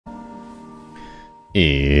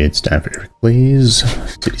It's time for Eric Plays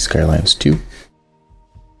City Skylines 2.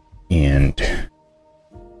 And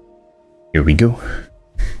here we go.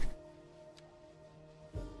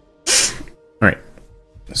 Alright,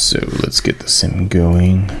 so let's get the sim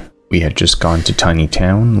going. We had just gone to Tiny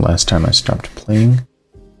Town last time I stopped playing.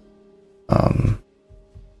 Let's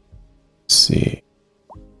see.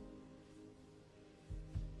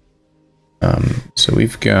 So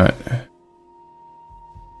we've got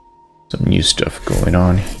some new stuff going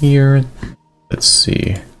on here. Let's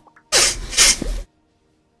see.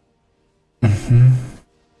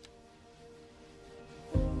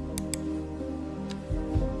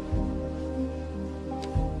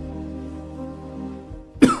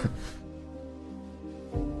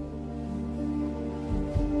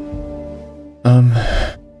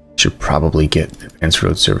 Should probably get advanced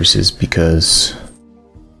road services because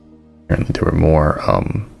apparently there were more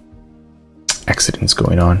accidents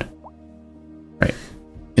going on. Right.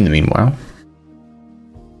 In the meanwhile,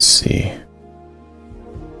 let's see.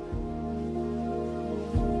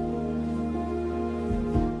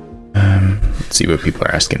 Let's see what people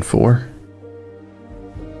are asking for.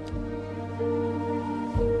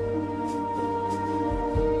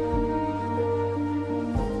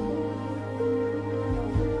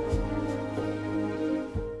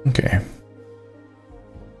 Okay.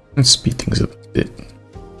 Let's speed things up a bit.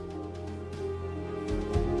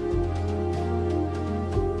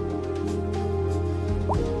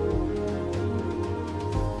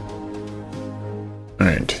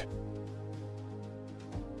 Alright.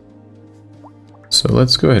 So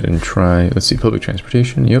let's go ahead and try, let's see, public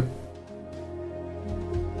transportation, yep.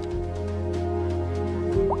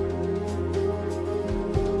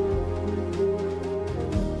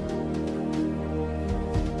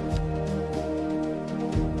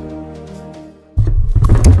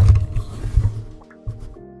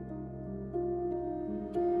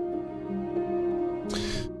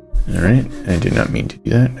 Alright, I did not mean to do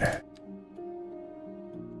that.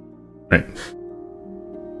 Right.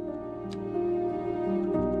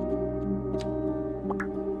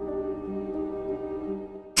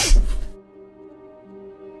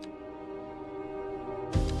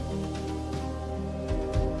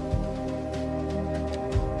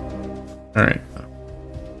 Alright.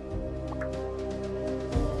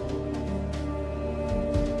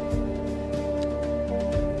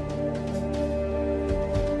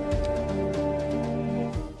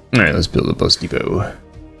 Alright, let's build a bus depot.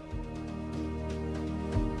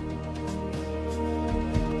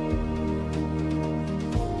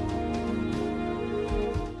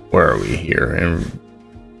 Where are we here in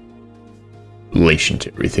relation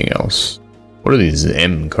to everything else? What are these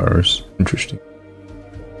M cars? Interesting.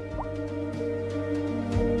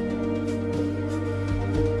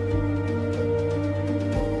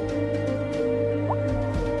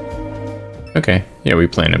 Okay, yeah, we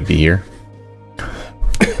plan to be here.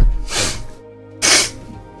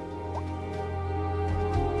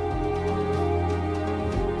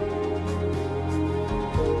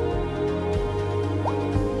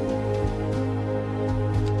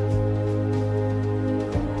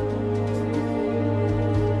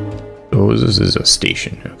 Oh, this is a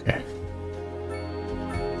station, okay.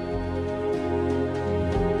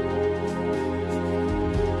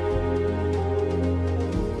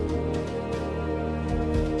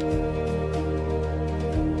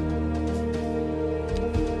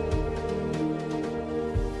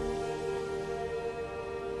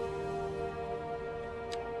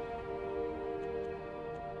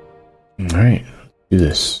 Alright, let's do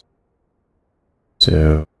this.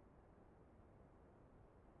 So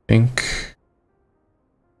think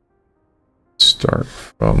start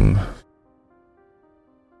from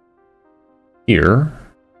here,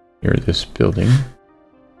 near this building.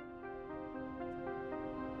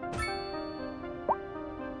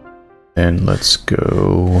 And let's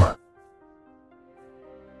go,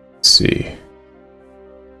 let's see,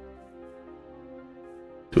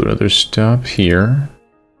 do another stop here.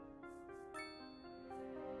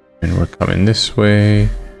 And we're coming this way.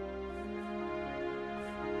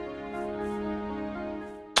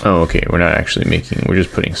 Oh, okay, we're not actually making, we're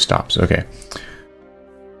just putting stops, okay.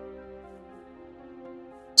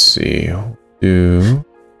 Let's see, do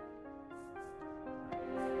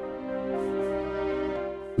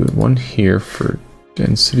one here for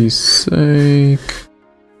density's sake.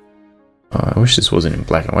 I wish this wasn't in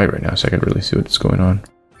black and white right now so I could really see what's going on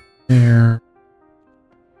there.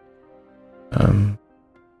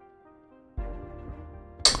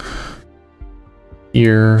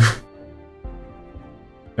 Here.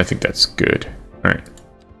 I think that's good. Alright.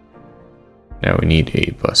 Now we need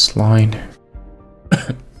a bus line.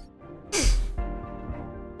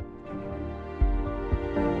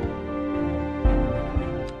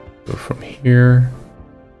 from here,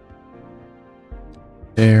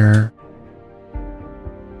 there.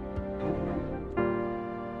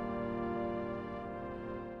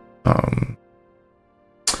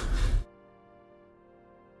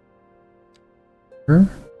 Here.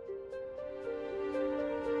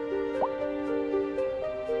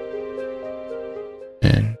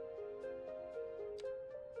 And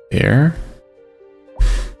there.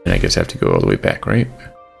 And I guess I have to go all the way back, right?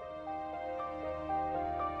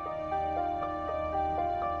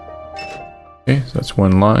 Okay, so that's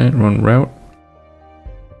one line, one route.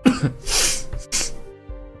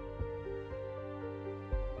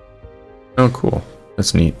 Oh, cool.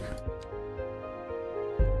 That's neat.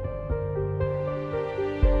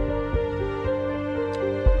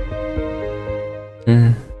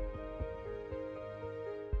 Okay.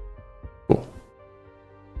 Cool.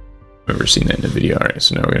 I've never seen that in a video. Alright,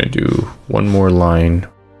 so now we're going to do one more line.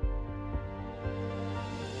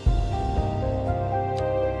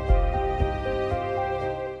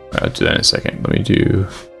 I'll do that in a second. Let me do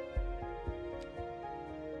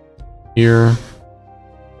here,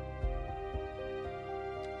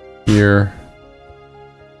 here,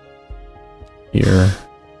 here,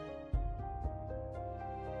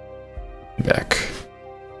 back.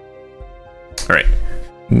 All right,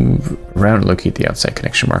 move around and locate the outside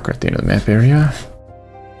connection marker at the end of the map area.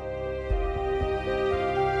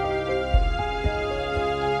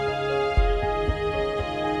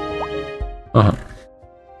 Uh-huh.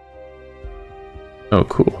 Oh,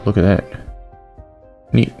 cool. Look at that.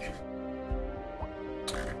 Neat.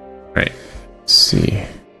 Right. Let's see.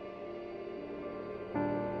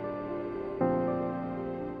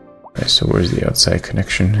 Alright, so where's the outside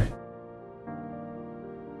connection?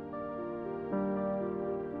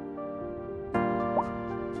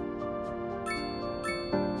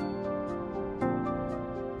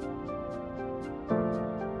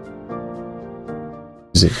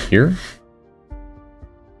 Is it here? Oh,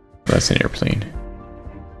 that's an airplane.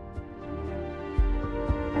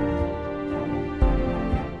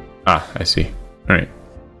 Ah, I see. All right.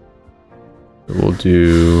 We'll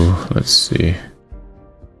do, let's see.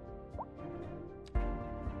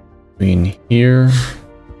 Between here.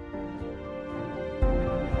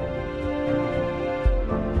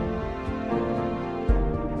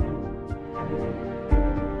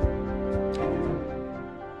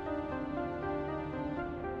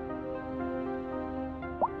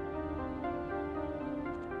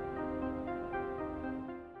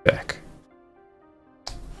 Back.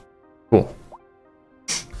 Cool.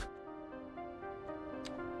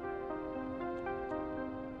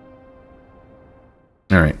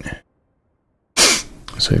 All right.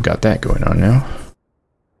 So we've got that going on now.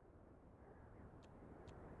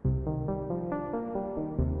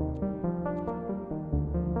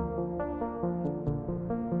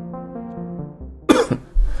 All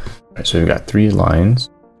right, so we've got 3 lines.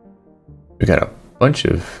 We've got a bunch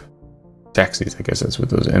of taxis, I guess that's what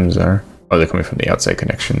those M's are. Oh, they're coming from the outside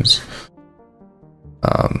connections.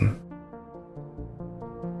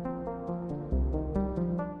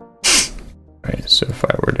 Right, so if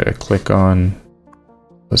I were to click on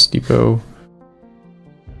bus depot,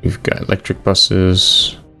 we've got electric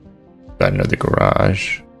buses, got another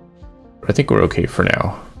garage, but I think we're okay for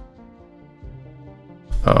now.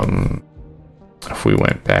 If we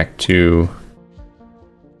went back to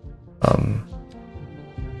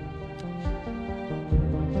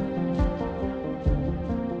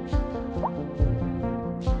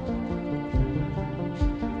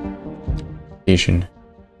station.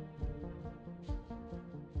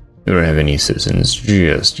 We don't have any citizens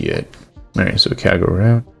just yet. Alright, so Chicago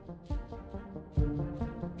route.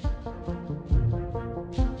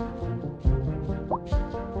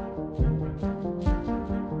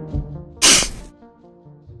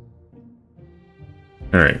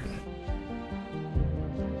 Alright.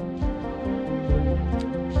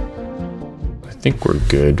 I think we're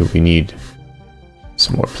good. We need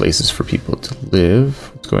some more places for people to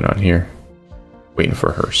live. What's going on here? Waiting for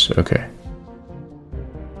a hearse. Okay.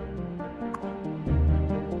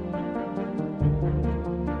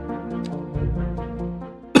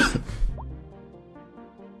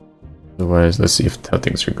 Otherwise, let's see how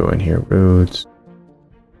things are going here. Roads.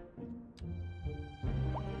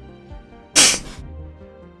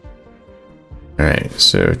 Alright,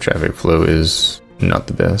 so traffic flow is not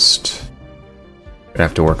the best. Gonna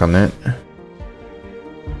have to work on that.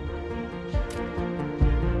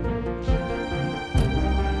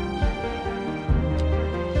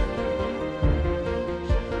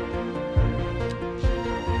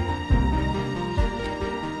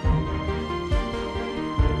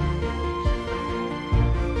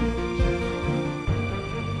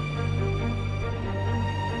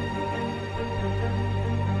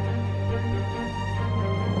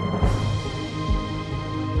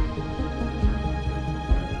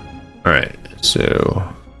 Alright,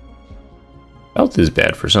 so health is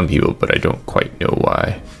bad for some people, but I don't quite know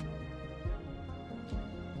why.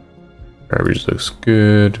 Garbage looks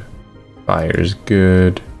good. Fire's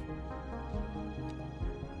good.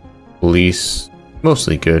 Police,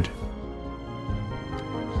 mostly good.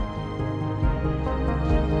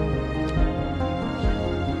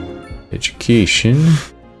 Education.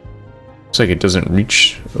 Looks like it doesn't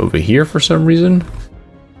reach over here for some reason.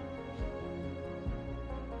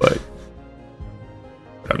 But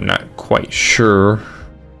I'm not quite sure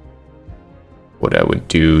what I would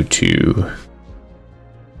do to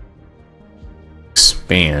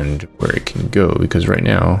expand where it can go, because right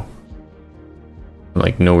now I'm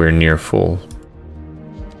like nowhere near full.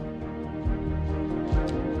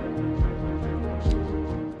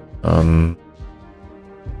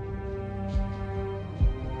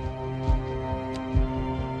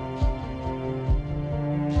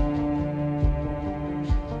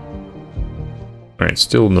 Alright,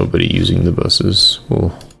 still nobody using the buses.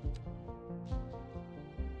 We'll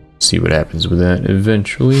see what happens with that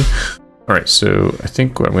eventually. Alright, so I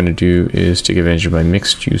think what I'm going to do is take advantage of my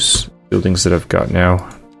mixed use buildings that I've got now.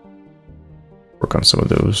 Work on some of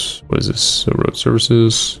those. What is this? So road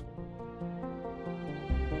services.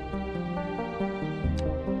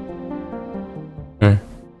 Okay.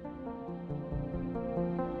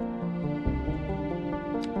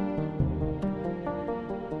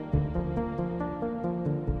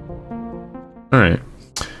 Alright.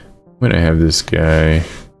 I'm going to have this guy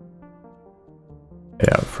head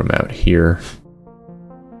out from out here.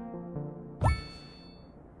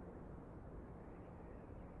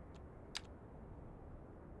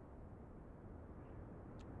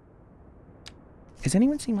 Has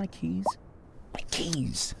anyone seen my keys? My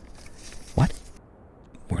keys! What?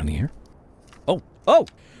 We're on the air?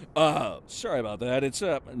 Sorry about that. It's,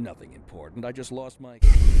 nothing important. I just lost my...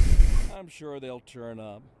 I'm sure they'll turn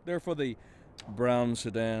up. They're for the brown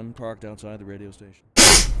sedan parked outside the radio station.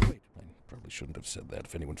 Wait, I probably shouldn't have said that.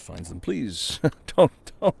 If anyone finds them, please, don't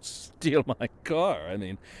steal my car. I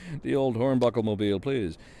mean, the old hornbuckle mobile,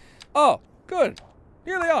 please. Oh, good.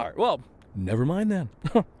 Here they are. Well, never mind then.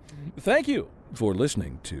 Thank you for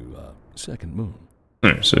listening to, Second Moon.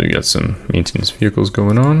 Alright, so we got some maintenance vehicles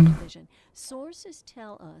going on. Sources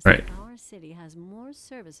tell us Right. that our city has more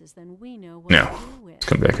services than we know what Now, to do with. let's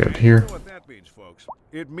come back out here. You know what that means, folks?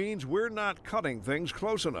 It means we're not cutting things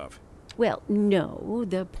close enough. Well, no.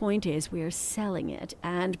 The point is we're selling it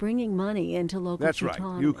and bringing money into local That's right.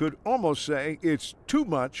 economy. You could almost say it's too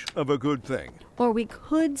much of a good thing. Or we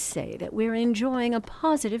could say that we're enjoying a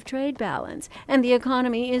positive trade balance and the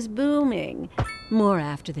economy is booming. More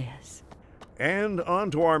after this. And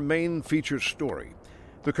on to our main feature story.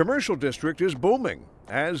 The commercial district is booming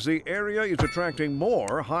as the area is attracting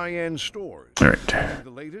more high-end stores. All right.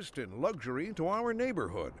 The latest in luxury to our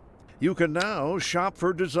neighborhood. You can now shop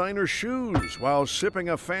for designer shoes while sipping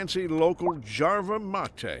a fancy local Java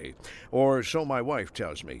mate. Or so my wife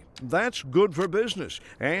tells me. That's good for business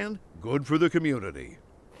and good for the community.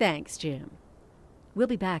 Thanks, Jim. We'll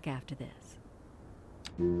be back after this.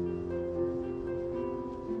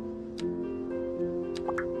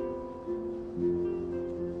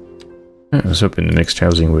 I was hoping the mixed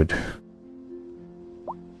housing would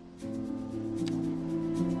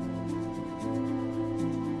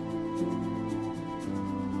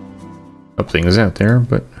help things out there,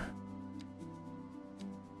 but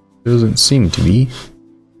it doesn't seem to be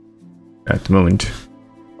at the moment.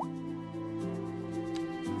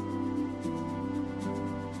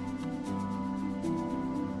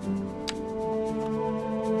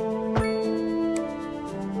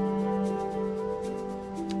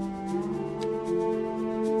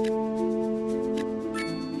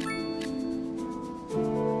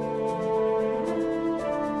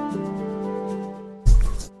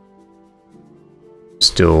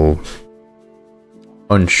 Still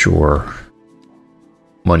unsure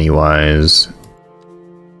money-wise.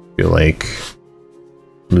 Feel like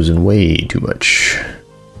losing way too much.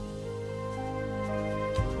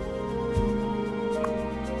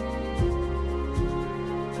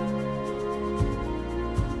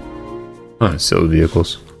 Sell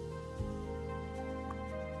vehicles.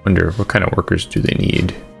 Wonder what kind of workers do they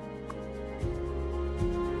need?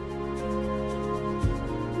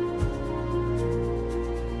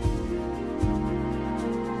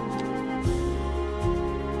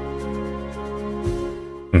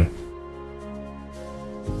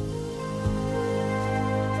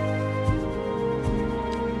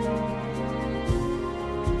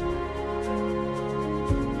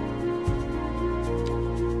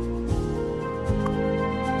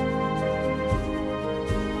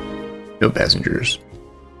 No passengers.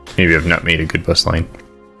 Maybe I've not made a good bus line.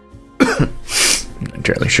 I'm not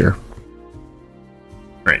entirely sure.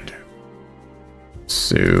 Right.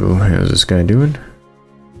 So, how's this guy doing?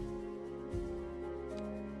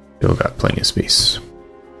 Still got plenty of space.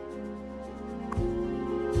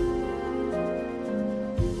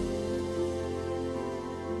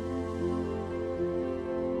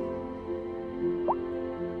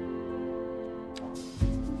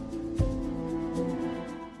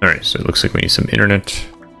 Alright, so it looks like we need some internet.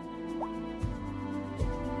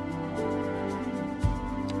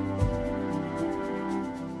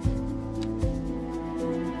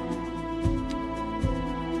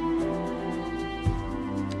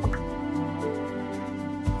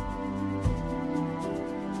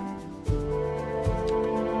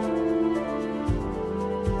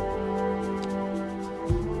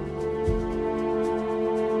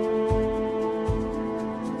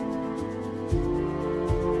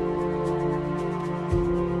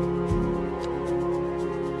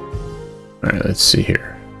 Alright, let's see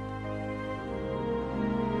here.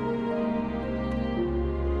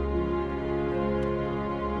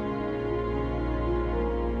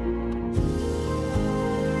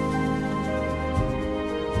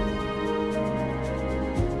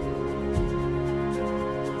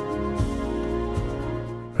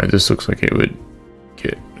 Alright, this looks like it would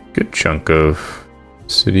get a good chunk of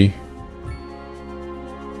city.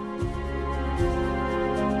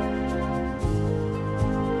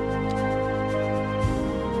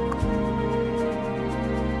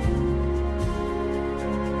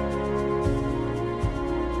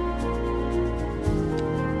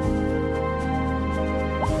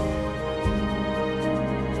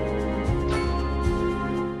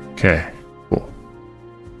 Okay, cool.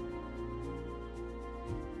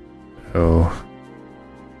 So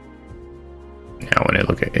now when I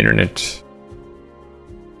look at internet,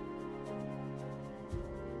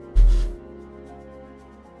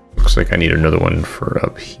 looks like I need another one for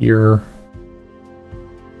up here.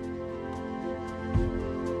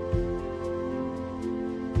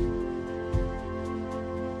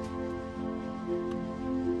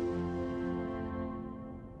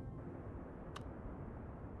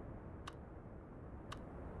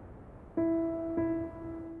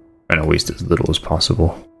 Trying to waste as little as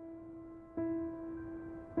possible.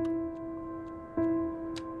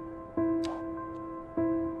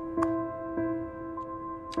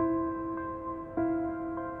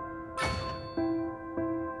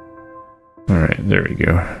 Alright, there we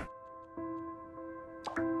go.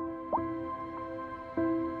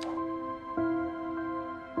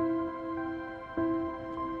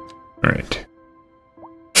 Alright.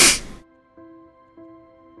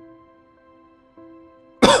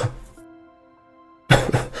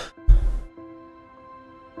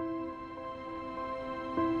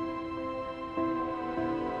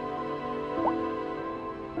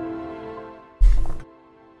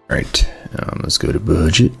 Alright, let's go to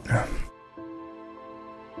budget. Let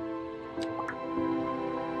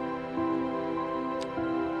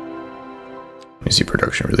me see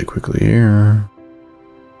production really quickly here.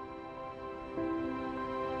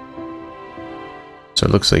 So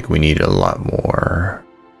it looks like we need a lot more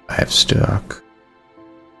livestock.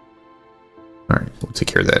 Alright, we'll take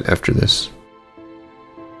care of that after this.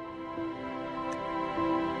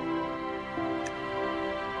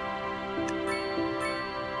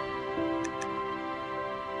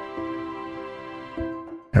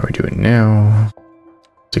 How are we doing now?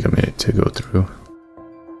 Take a minute to go through.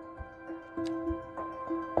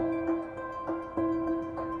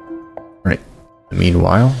 Right.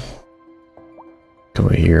 Meanwhile, come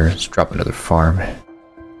over here. Let's drop another farm.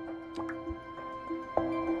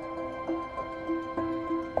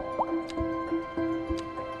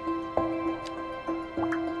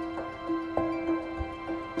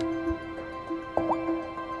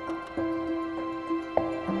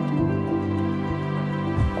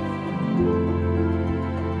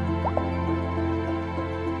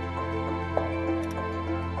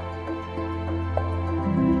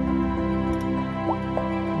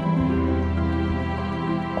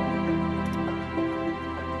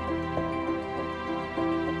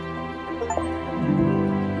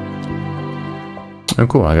 Oh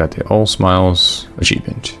cool, I got the All Smiles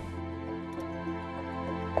achievement.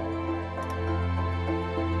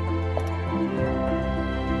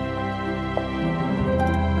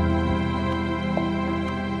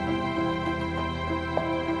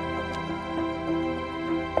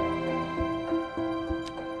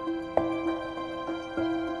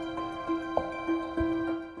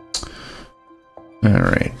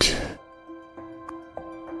 Alright.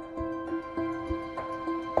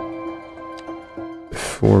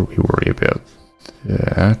 Before we worry about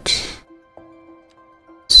that.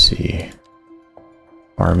 Let's see.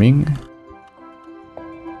 Farming.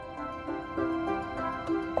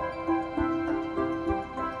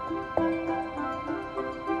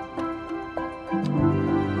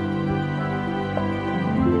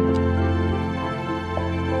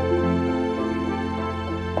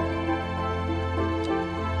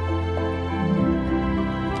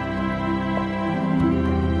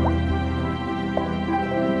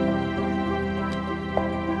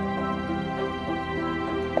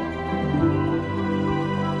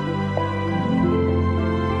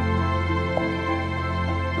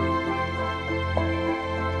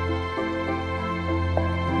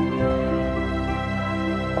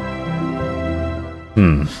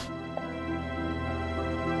 Hmm.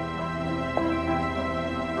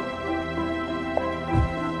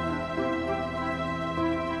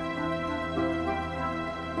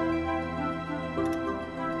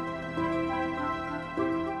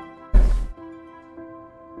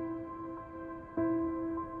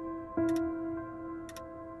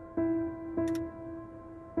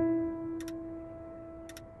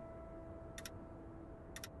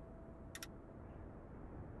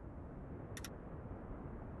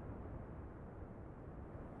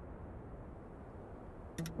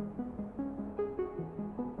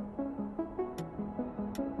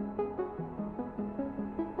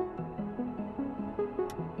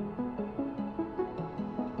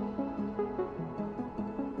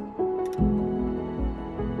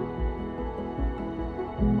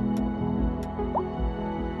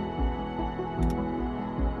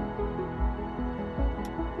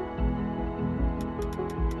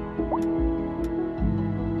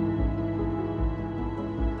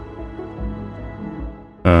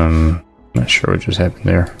 Not sure what just happened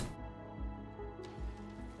there.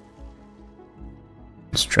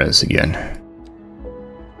 Let's try this again.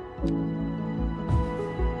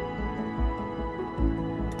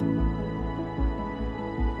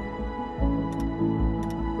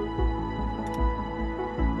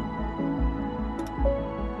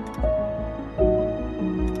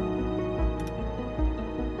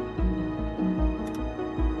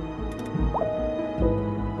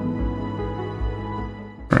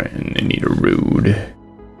 Right, and I need a road.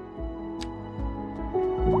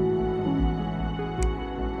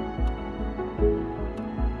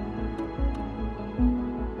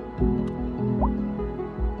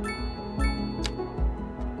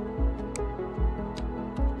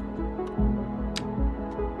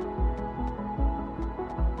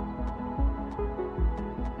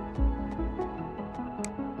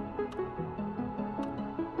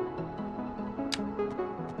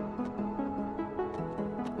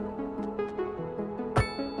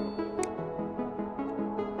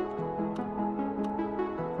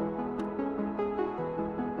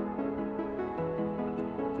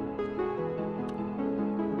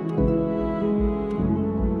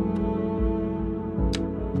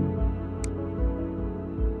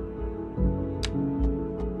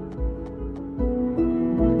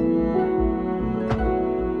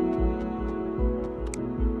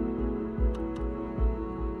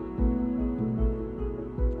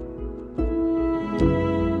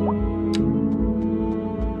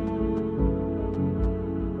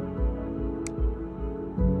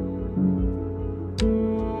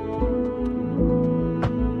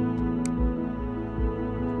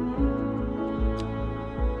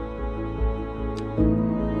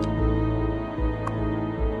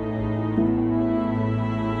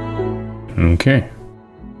 Okay.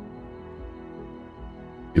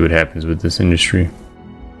 See what happens with this industry.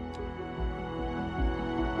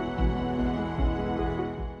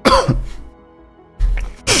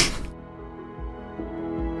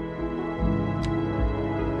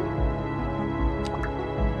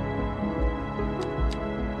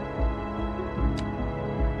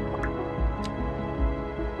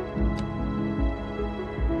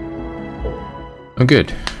 Oh,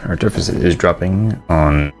 good. Our deficit is dropping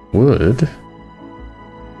on wood.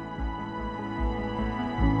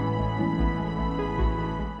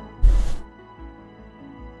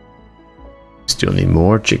 Still need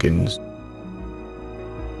more chickens.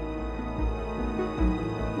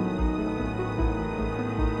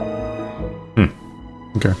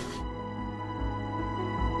 Okay.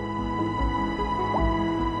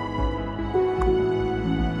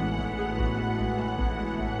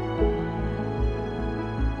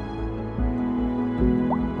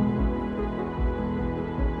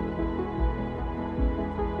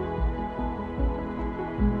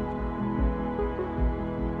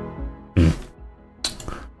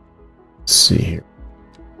 Let's see here.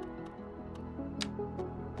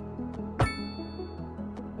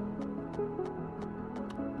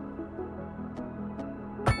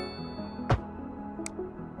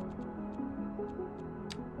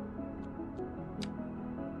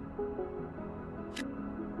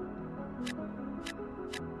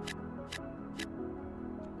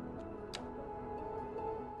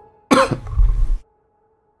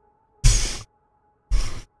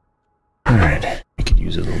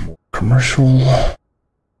 use a little more commercial.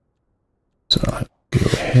 So I'll go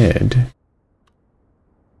ahead.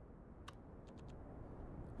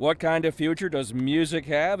 What kind of future does music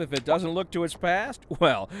have if it doesn't look to its past?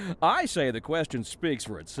 Well, I say the question speaks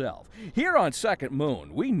for itself. Here on Second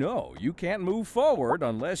Moon, we know you can't move forward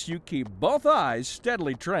unless you keep both eyes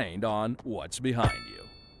steadily trained on what's behind you.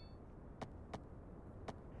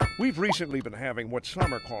 We've recently been having what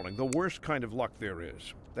some are calling the worst kind of luck there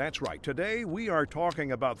is. That's right. Today, we are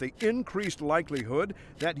talking about the increased likelihood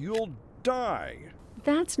that you'll die.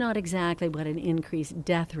 That's not exactly what an increased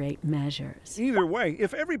death rate measures. Either way,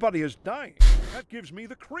 if everybody is dying, that gives me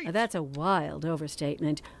the creeps. That's a wild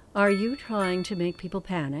overstatement. Are you trying to make people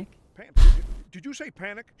panic? Did you say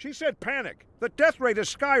panic? She said panic. The death rate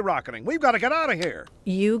is skyrocketing. We've got to get out of here.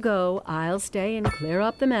 You go, I'll stay and clear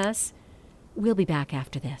up the mess. We'll be back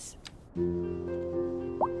after this.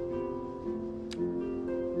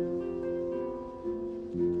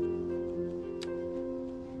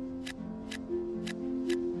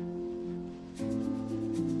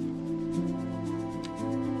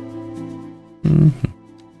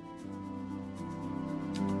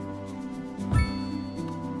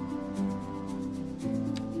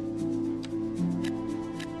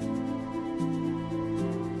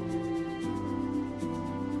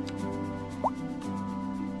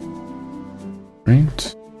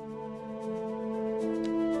 Right.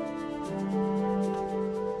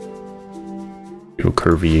 Go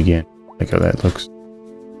curvy again. Like how that looks.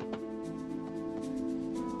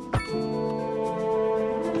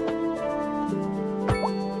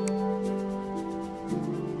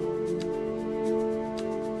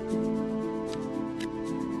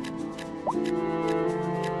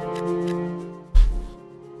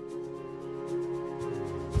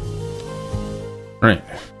 Right.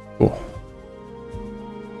 Cool.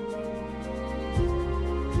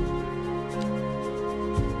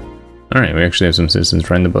 Alright, we actually have some citizens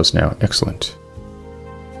riding the bus now. Excellent.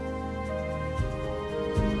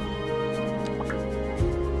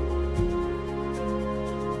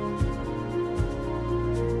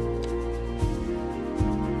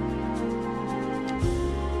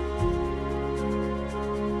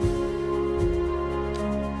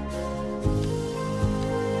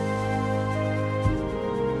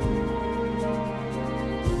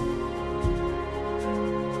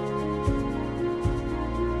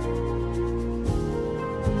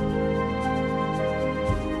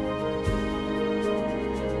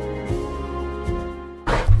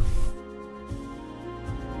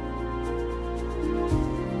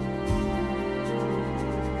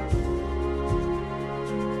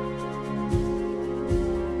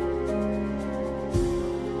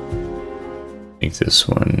 Make this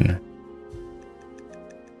one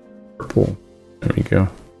purple. There we go.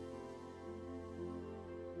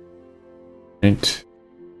 Right.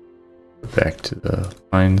 Back to the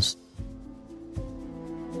lines.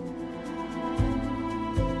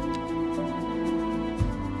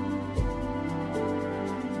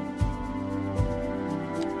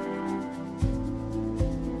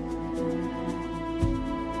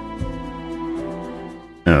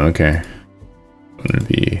 Oh, okay. I'm gonna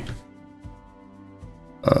be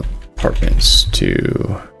apartments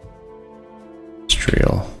to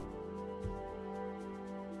industrial.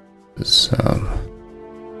 This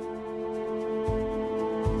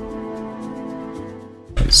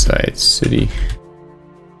outside city.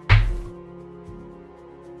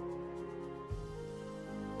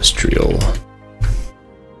 Industrial.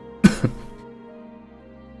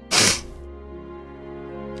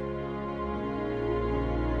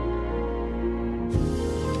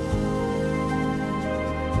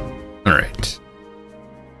 Alright.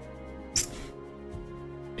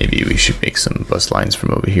 Maybe we should make some bus lines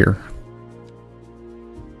from over here.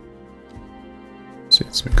 So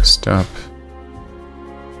let's make a stop.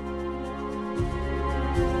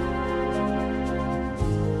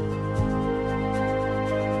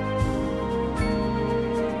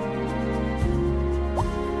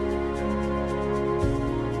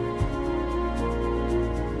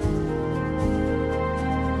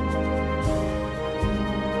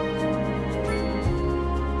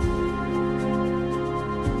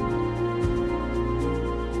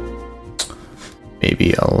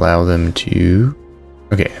 Maybe allow them to...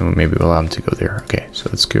 Okay, maybe we'll allow them to go there. Okay, so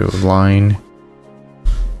let's go line.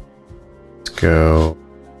 Let's go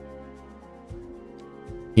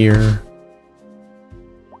here.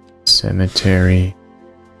 Cemetery.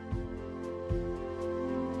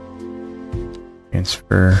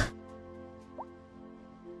 Transfer.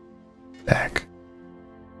 Back.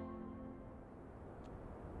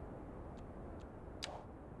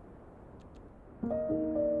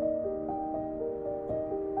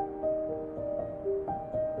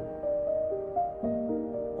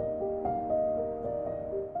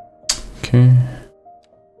 Okay.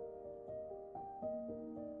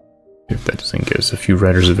 If that doesn't get us a few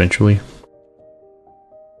riders eventually.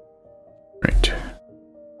 Right.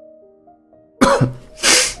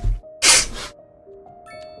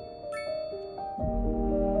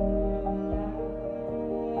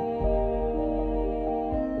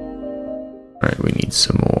 Alright, we need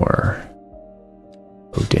some more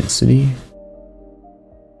low density.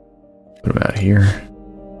 Put them out here.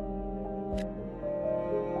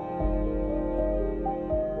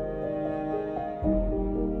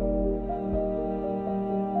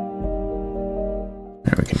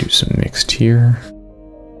 Now we can do some mixed here.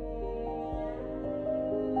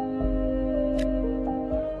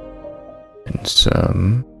 And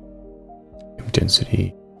some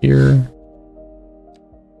density here.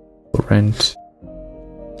 Rent.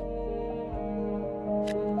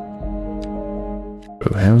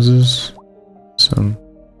 Row houses. Some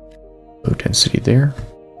low density there.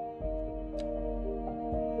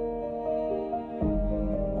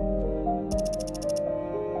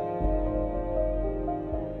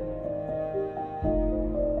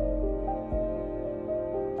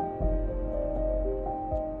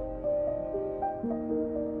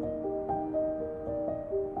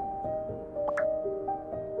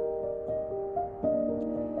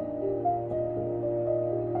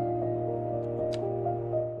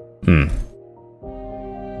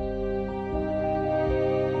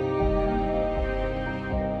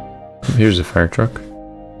 Here's a fire truck.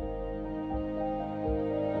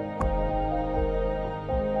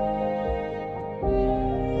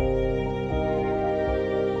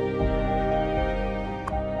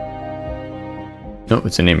 No,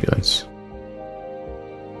 it's an ambulance.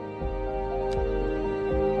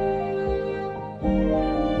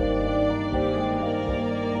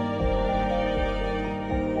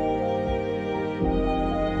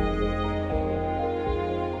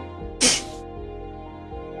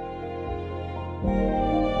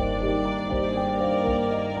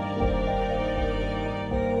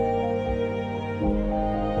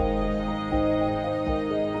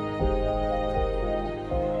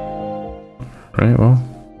 Right, well.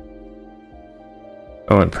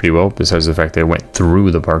 That went pretty well, besides the fact that it went through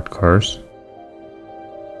the parked cars.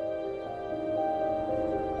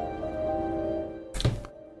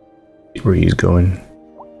 See where he's going.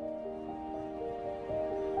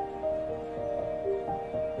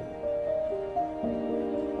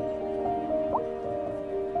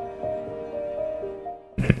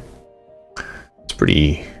 It's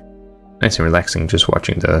pretty nice and relaxing just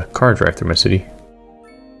watching the car drive through my city.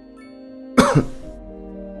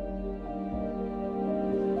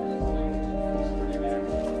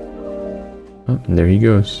 Oh, and there he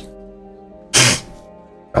goes.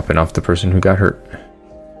 Dropping off the person who got hurt.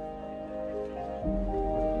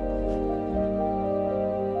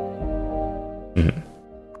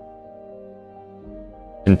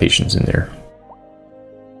 And patients in there.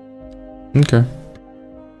 Okay.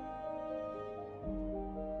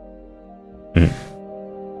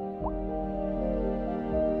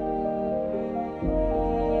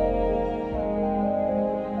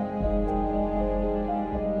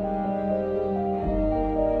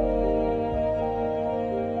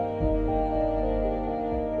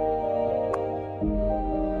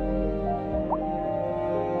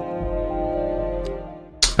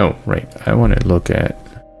 Oh, right. I want to look at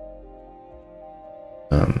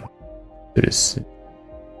this.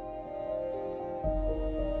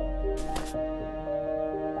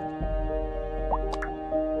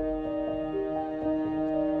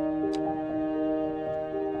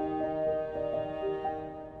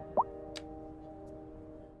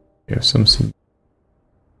 We have some seed.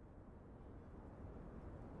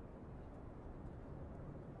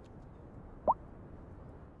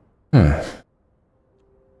 Huh.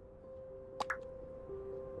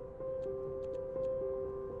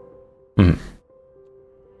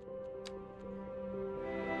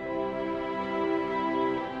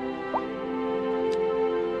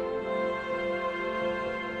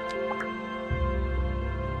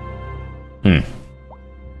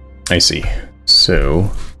 I see. So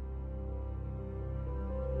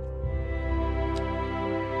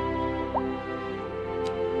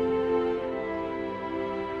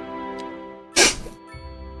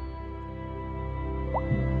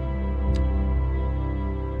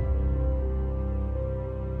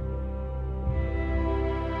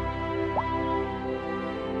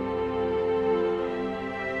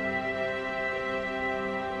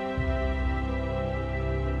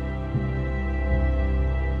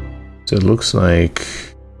it looks like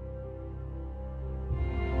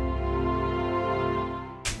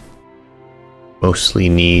mostly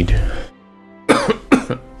need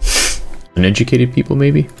Uneducated people,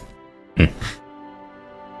 maybe? Hmm.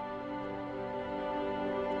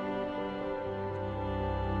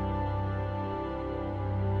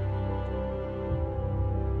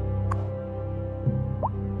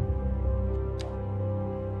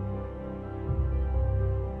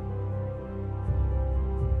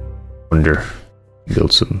 Wonder,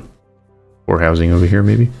 build some poor housing over here,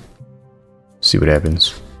 maybe? See what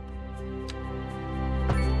happens.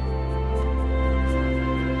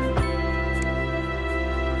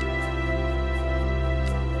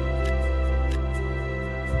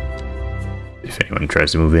 If anyone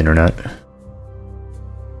tries to move in or not.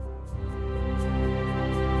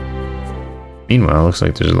 Meanwhile, looks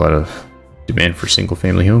like there's a lot of demand for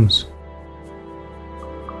single-family homes.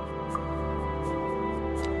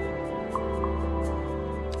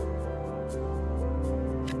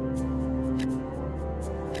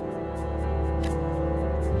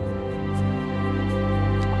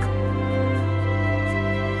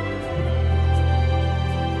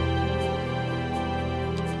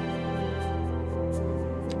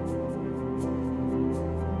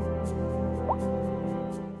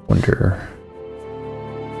 Wonder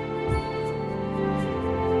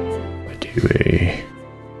if I do a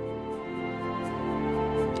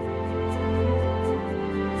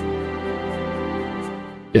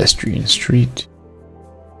pedestrian street.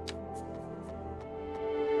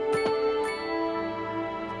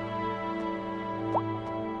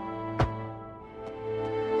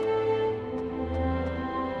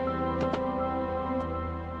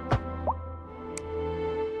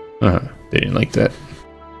 They didn't like that.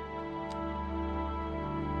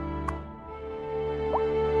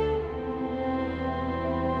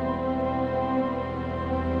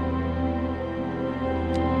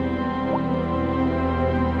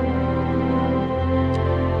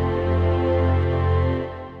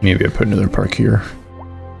 Maybe I put another park here.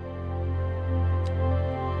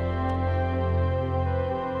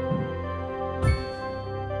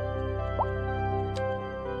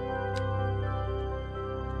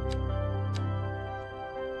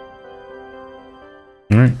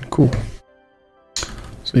 Alright, cool.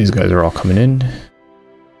 So these guys are all coming in.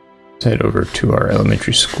 Let's head over to our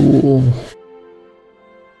elementary school.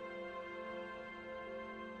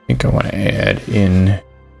 I think I want to add in...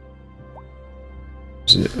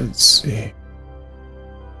 Let's see.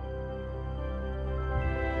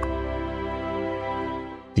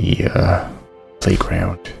 The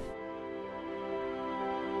playground.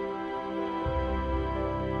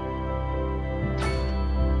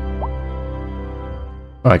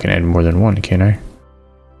 Oh, I can add more than one, can't I?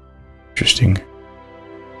 Interesting.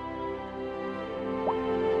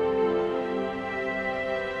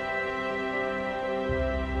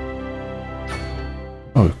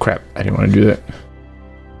 Oh crap, I didn't want to do that.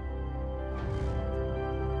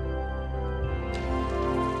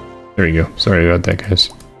 There we go. Sorry about that, guys.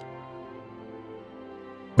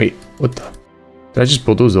 Wait, what the? Did I just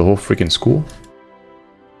bulldoze the whole freaking school?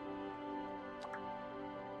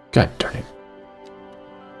 God darn it.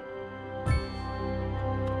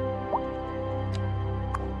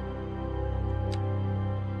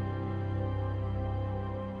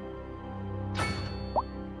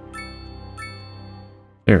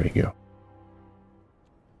 There we go.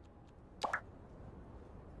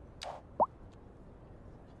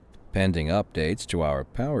 Pending updates to our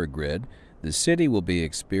power grid, the city will be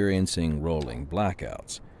experiencing rolling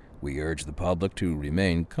blackouts. We urge the public to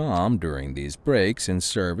remain calm during these breaks in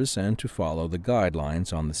service and to follow the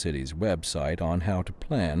guidelines on the city's website on how to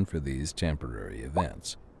plan for these temporary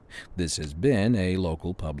events. This has been a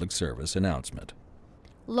local public service announcement.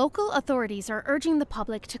 Local authorities are urging the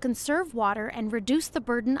public to conserve water and reduce the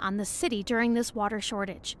burden on the city during this water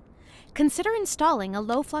shortage. Consider installing a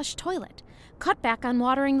low-flush toilet, cut back on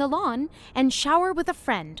watering the lawn, and shower with a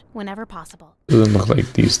friend whenever possible. Doesn't look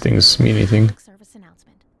like these things mean anything. Public service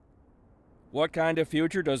announcement. What kind of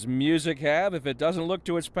future does music have if it doesn't look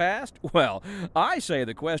to its past? Well, I say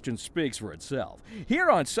the question speaks for itself. Here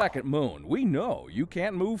on Second Moon, we know you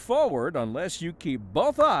can't move forward unless you keep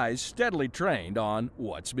both eyes steadily trained on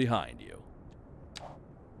what's behind you.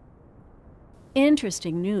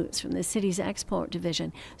 Interesting news from the city's export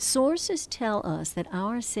division. Sources tell us that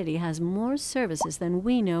our city has more services than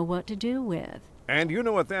we know what to do with. And you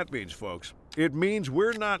know what that means, folks. It means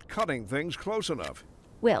we're not cutting things close enough.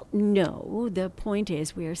 Well, no. The point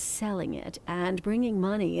is we're selling it and bringing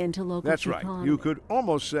money into local That's right. economy. You could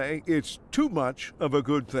almost say it's too much of a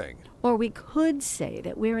good thing. Or we could say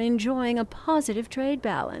that we're enjoying a positive trade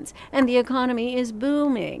balance and the economy is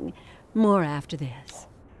booming. More after this.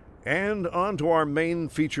 And on to our main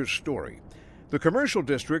feature story. The commercial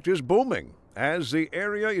district is booming. as the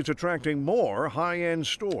area is attracting more high-end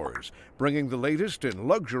stores, bringing the latest in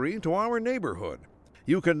luxury to our neighborhood.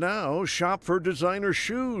 You can now shop for designer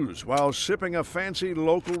shoes while sipping a fancy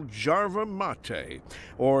local Jarva mate,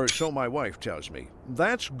 or so my wife tells me.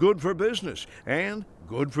 That's good for business and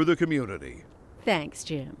good for the community. Thanks,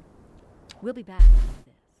 Jim. We'll be back after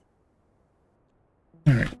this.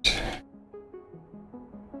 All right.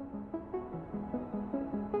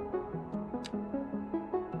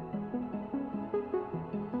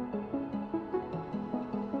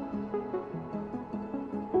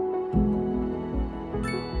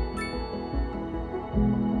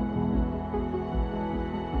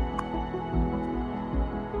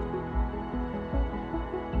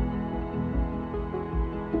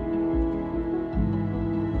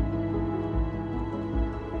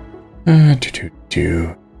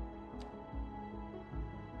 Do.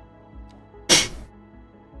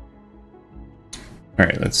 All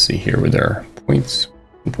right, let's see here with our points.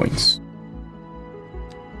 Points.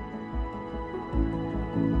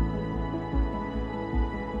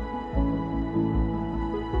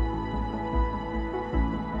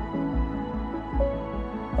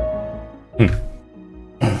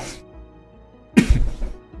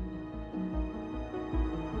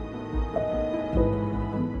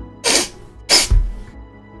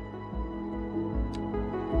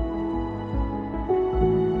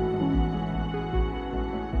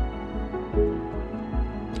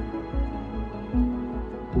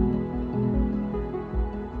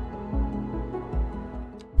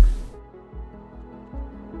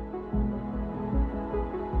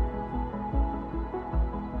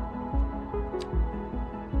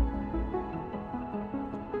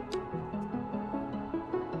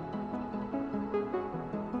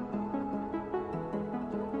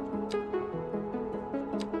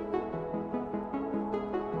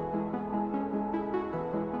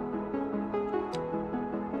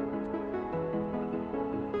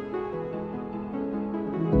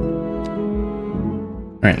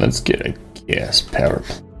 All right, let's get a gas power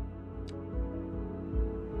plant.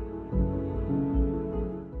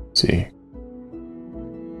 Let's see.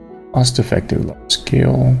 Cost effective, large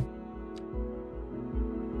scale.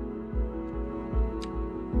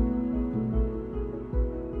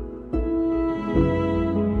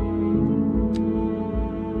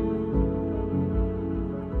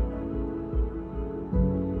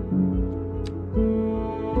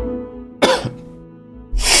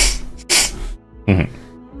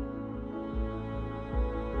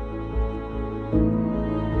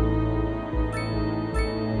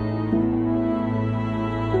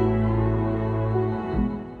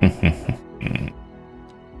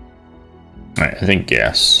 I think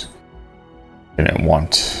gas. Didn't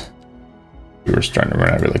want. We were starting to run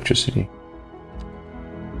out of electricity.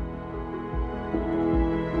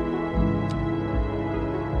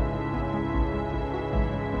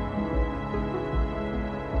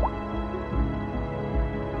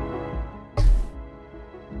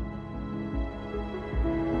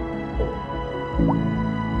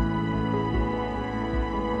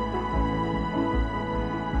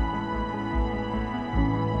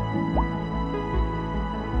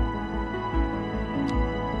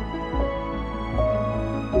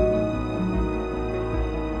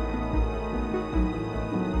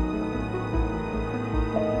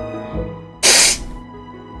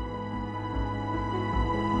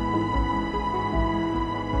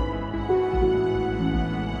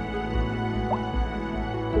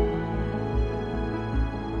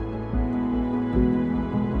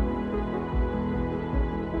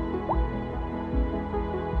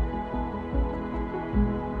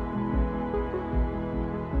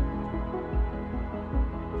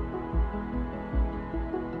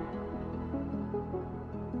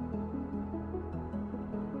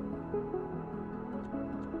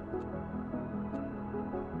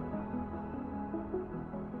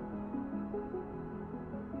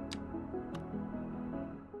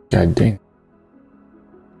 God dang.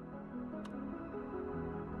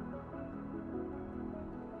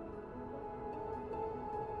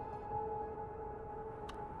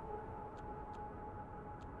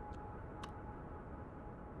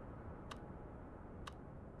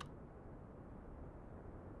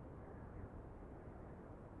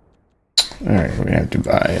 Alright, we're gonna have to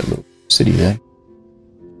buy a little city then.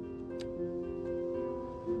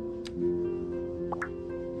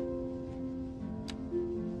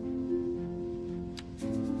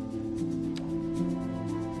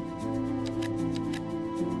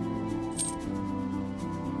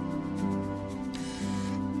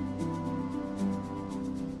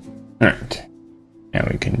 Alright, now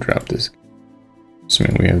we can drop this,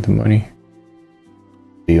 assuming we have the money.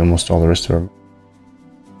 be almost all the rest of our.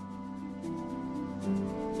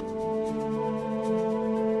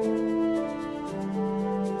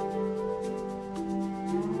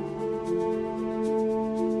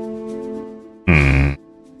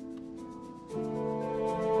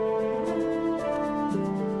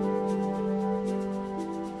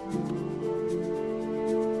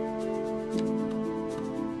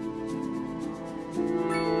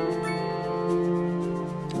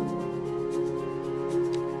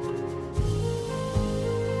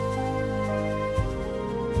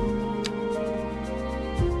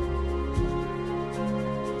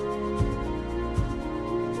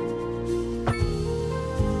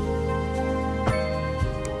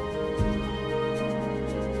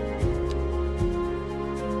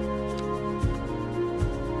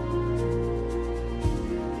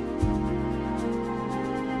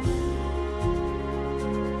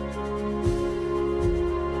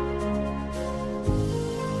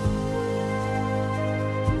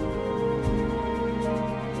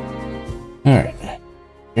 Alright.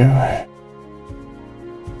 Yeah.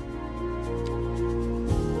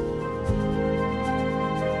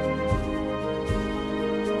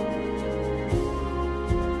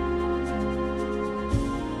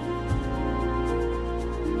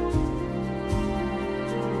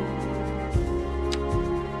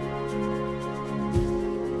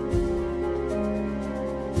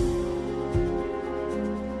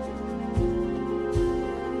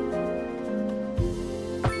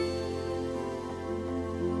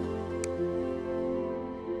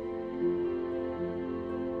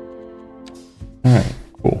 Alright,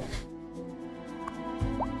 cool.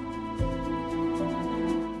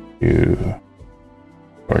 Do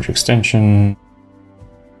storage extension,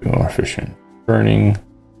 do more efficient burning,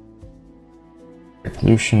 air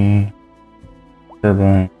pollution,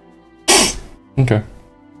 turbine. Okay.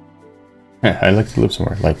 Yeah, I'd like to live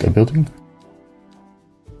somewhere like a building.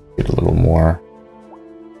 Get a little more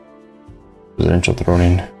residential thrown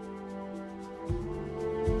in.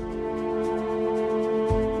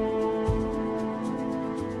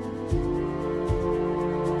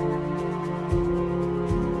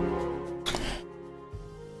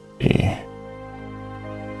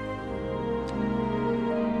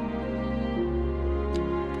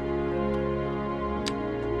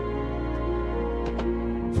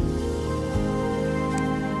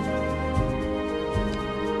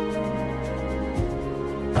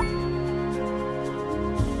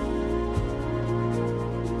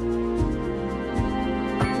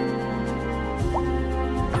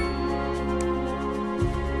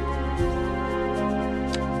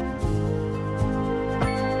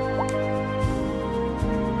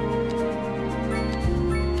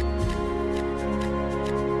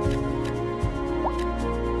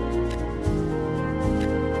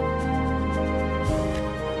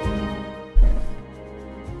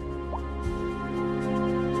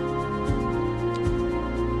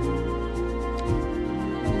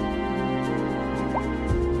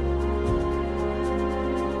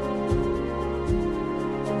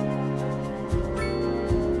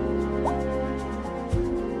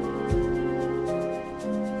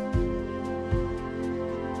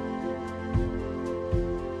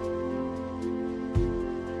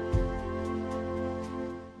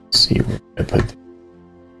 See where I put.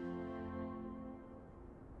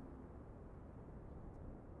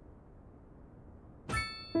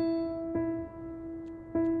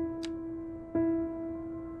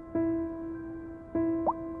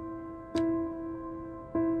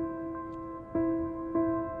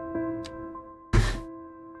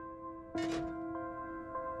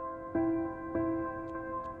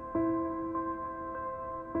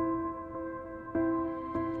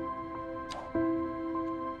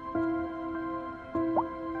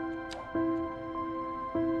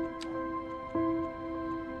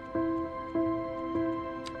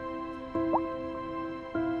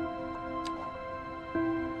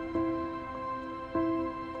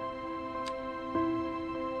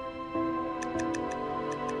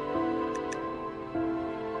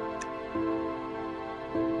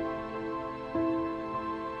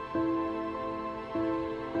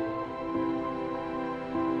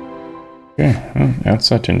 Okay, well,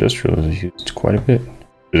 outside to industrial is used quite a bit.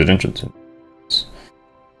 Residential to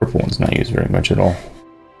purple one's not used very much at all.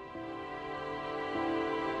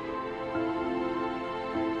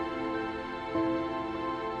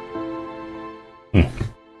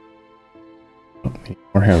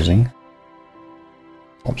 More housing.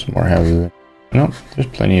 Pop some more houses. No, there's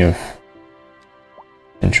plenty of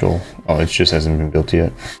potential. Oh, it just hasn't been built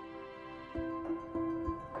yet.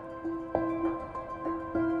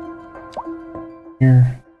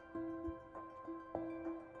 Here.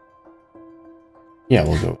 Yeah,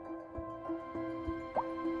 we'll go.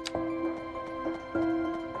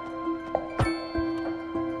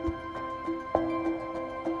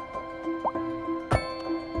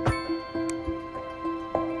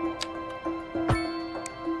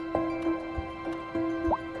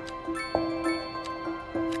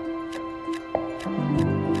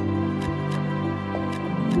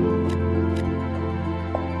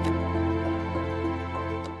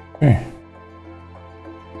 Okay.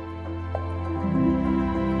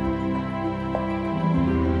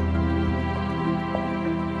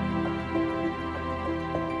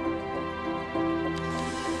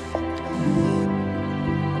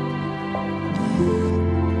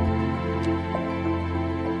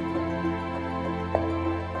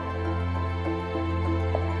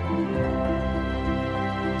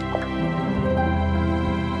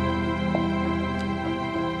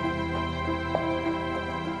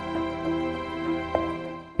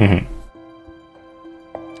 Mm-hmm.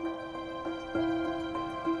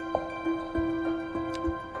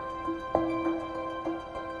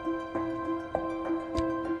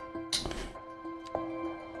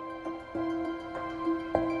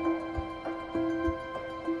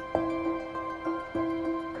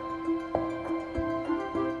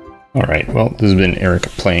 Alright, well, this has been Eric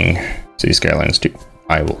playing City Skylines 2.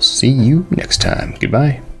 I will see you next time.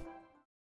 Goodbye.